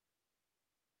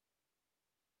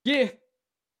Yeah.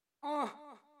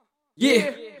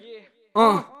 Yeah.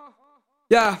 Uh.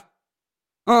 Yeah.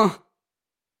 Uh.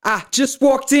 I just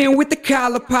walked in with the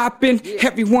collar popping.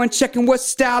 Everyone checking what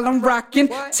style I'm rocking.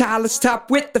 Tyler's top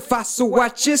with the fossil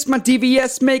watches. My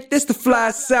DVS make this the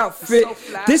flyest outfit.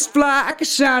 This fly I can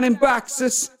shine in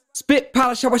boxes. Spit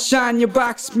polish, how I shine your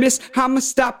box, miss. I'ma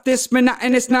stop this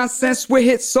monotonous nonsense. We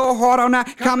hit so hard on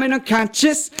that common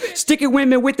unconscious. Sticky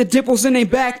women with the dimples in their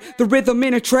back. The rhythm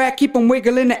in a track, keep 'em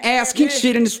wiggling the ass. King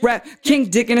shit in this rap, king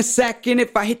dick in a sack. And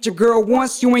if I hit your girl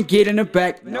once, you ain't getting her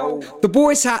back. No. The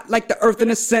boy's hot like the earth in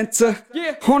the center.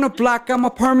 On the block, I'm a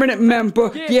permanent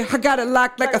member. Yeah, I got it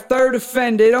locked like a third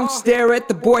offender. Don't stare at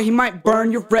the boy, he might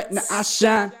burn your retina. I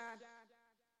shine.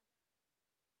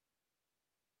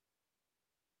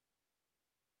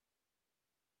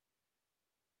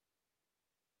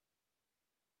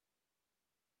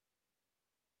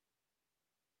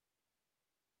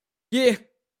 Yeah.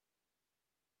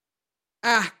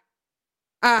 Ah,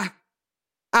 ah,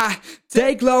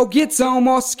 TiKkO gets on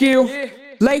more skill.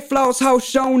 Lay flows, ho,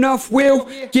 show enough will.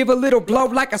 Give a little blow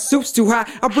like a soup's too hot.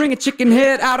 I bring a chicken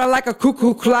head out of like a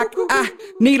cuckoo clock. I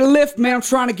need a lift, man, I'm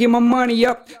trying to get my money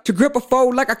up. To grip a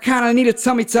fold like I kinda need a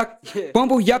tummy tuck.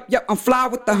 Bumble, yup, I'm fly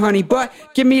with the honey. But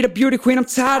give me the beauty queen, I'm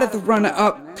tired of the runner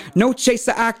up. No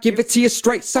chaser, I give it to you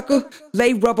straight, sucker.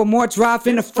 Lay rubber, more drive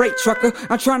in a freight trucker.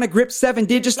 I'm trying to grip 7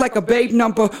 digits like a babe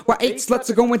number. While 8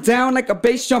 sluts are going down like a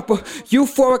bass jumper.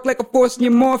 Euphoric like a force in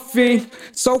your morphine.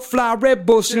 So fly, Red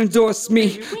Bull should endorse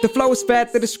me. The flow is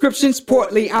fat, the description's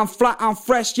portly. I'm fly, I'm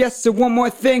fresh, yes, and one more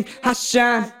thing, I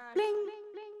shine.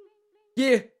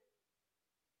 Yeah.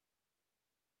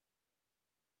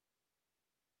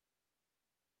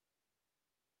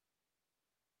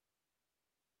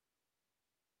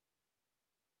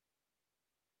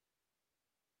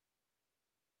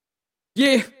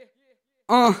 Yeah.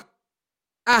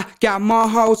 I got more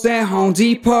hoes than Home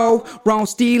Depot. Wrong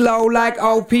stilo like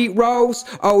old Pete Rose.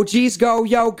 OGs go,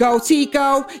 yo, go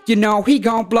TiKkO. You know he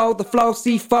gon' blow the flow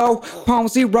C4.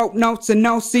 Ponzi wrote notes and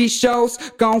no C shows.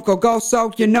 Gon' go,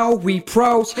 so you know we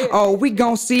pros. Oh, we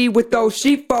gon' see with those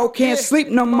sheepfolk. Can't sleep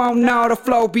no more, now the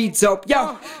flow be dope.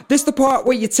 Yo, this the part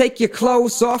where you take your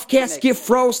clothes off. Casket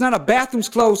froze, now the bathroom's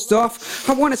closed off.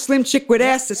 I want a slim chick with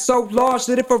ass that's so large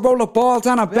that if I roll a ball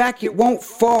down her back, it won't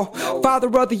fall. Father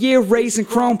of the year, raising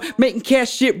chrome. Making cash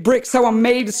shit bricks, how I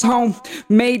made this home.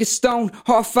 Made of stone,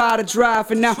 hard fire to drive.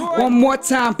 And now, one more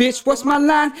time, bitch, what's my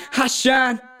line? I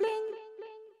shine.